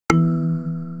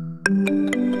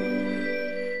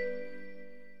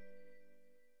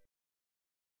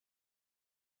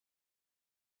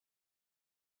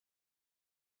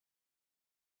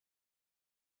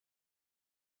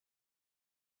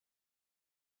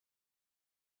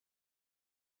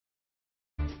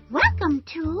Welcome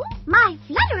to my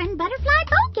Flutterin butterfly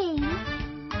bow game.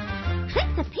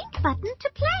 Click the pink button to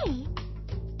play.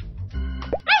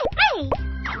 Play!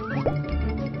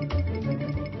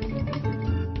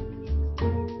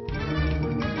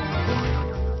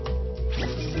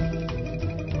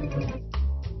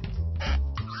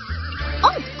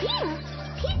 Oh dear!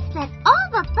 Pete set all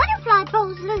the butterfly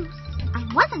bows loose. I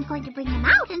wasn't going to bring them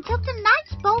out until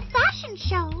tonight's bow fashion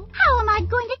show. How am I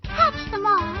going to catch them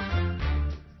all?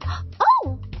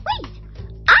 Oh, wait!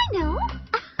 I know!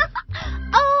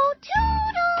 Oh,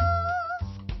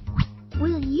 Toodles!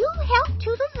 Will you help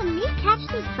Toodles and me catch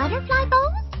these butterfly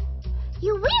bows?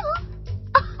 You will?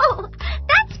 Oh,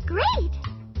 that's great!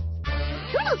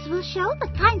 Toodles will show the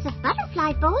kinds of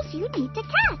butterfly bows you need to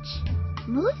catch.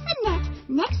 Move the net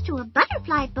next to a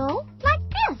butterfly bow like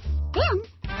this. Then,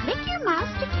 click your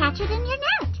mouse to catch it in your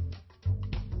net.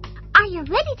 Are you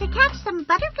ready to catch some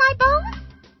butterfly bows?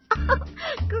 Oh,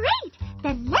 great!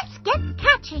 Then let's get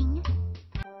catching.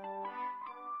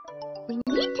 We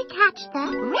need to catch the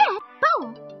red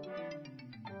bow.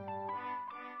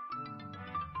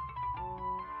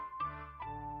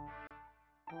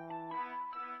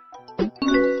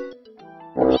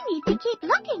 We need to keep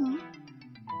looking.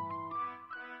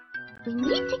 We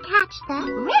need to catch the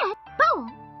red bow.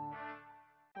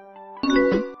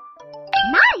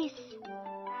 Nice!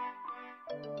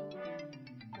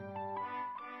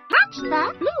 Catch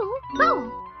the blue bow.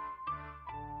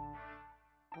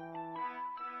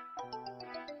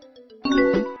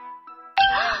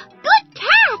 Good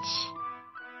catch!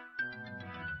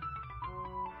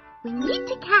 We need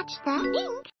to catch the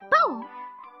pink bow.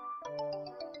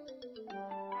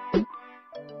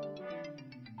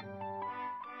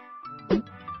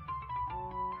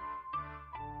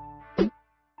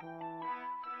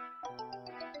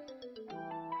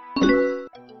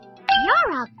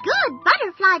 You're a good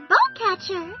butterfly bow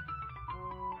catcher.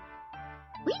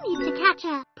 We need to catch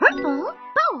a purple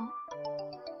bow.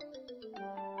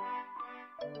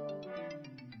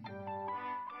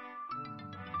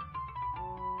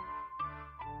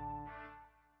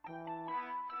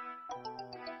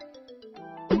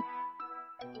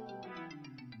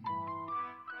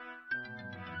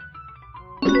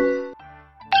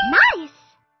 Nice!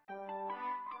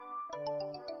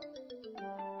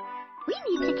 We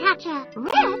need to catch a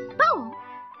red bow.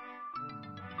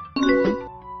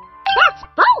 That's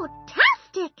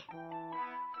bow-tastic!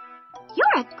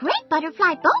 You're a great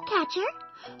butterfly bow catcher.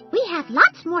 We have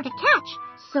lots more to catch,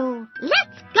 so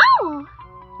let's go!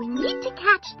 We need to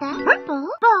catch the purple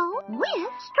bow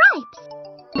with stripes.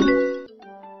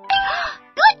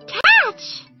 Good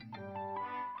catch!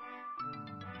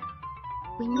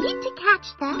 We need to catch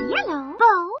the yellow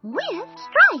bow with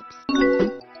stripes.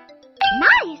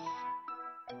 Nice!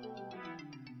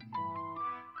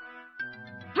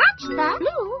 Catch the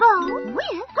blue bow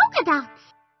with polka dots.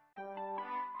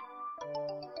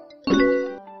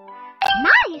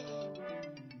 Nice!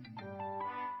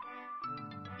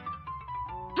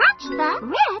 Catch the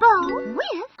red bow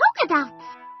with polka dots.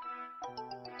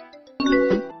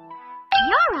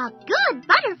 You're a good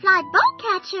butterfly bow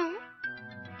catcher.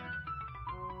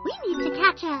 We need to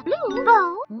catch a blue bow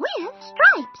with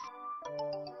stripes.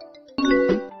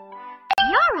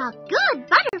 You're a good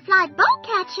butterfly bow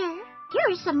catcher. Here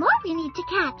are some more we need to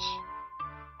catch.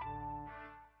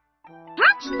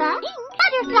 Catch the pink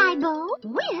butterfly bow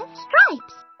with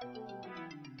stripes.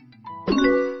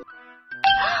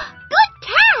 Good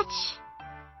catch!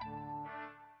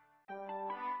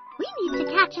 We need to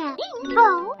catch a pink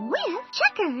bow with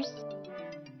checkers.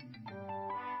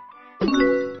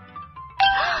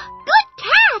 Good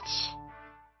catch!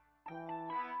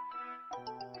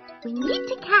 We need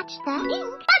to catch the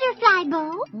pink butterfly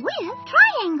bow with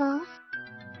triangles.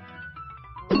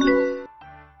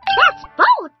 That's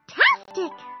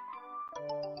bow-tastic!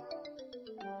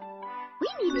 We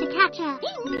need to catch a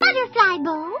pink butterfly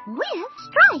bow with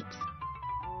stripes.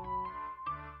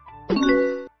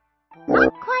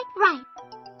 Not quite right.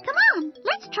 Come on,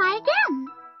 let's try again.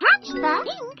 Catch the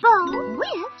pink bow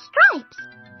with stripes.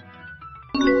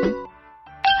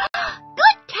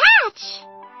 Good catch!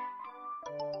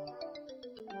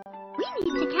 We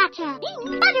need to catch a pink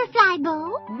butterfly bow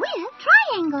with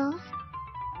triangles.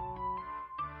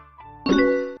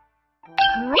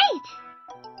 Great!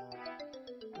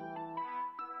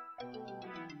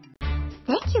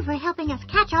 Thank you for helping us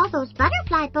catch all those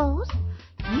butterfly bows.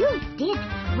 You did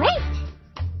great!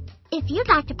 If you'd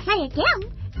like to play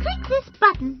again,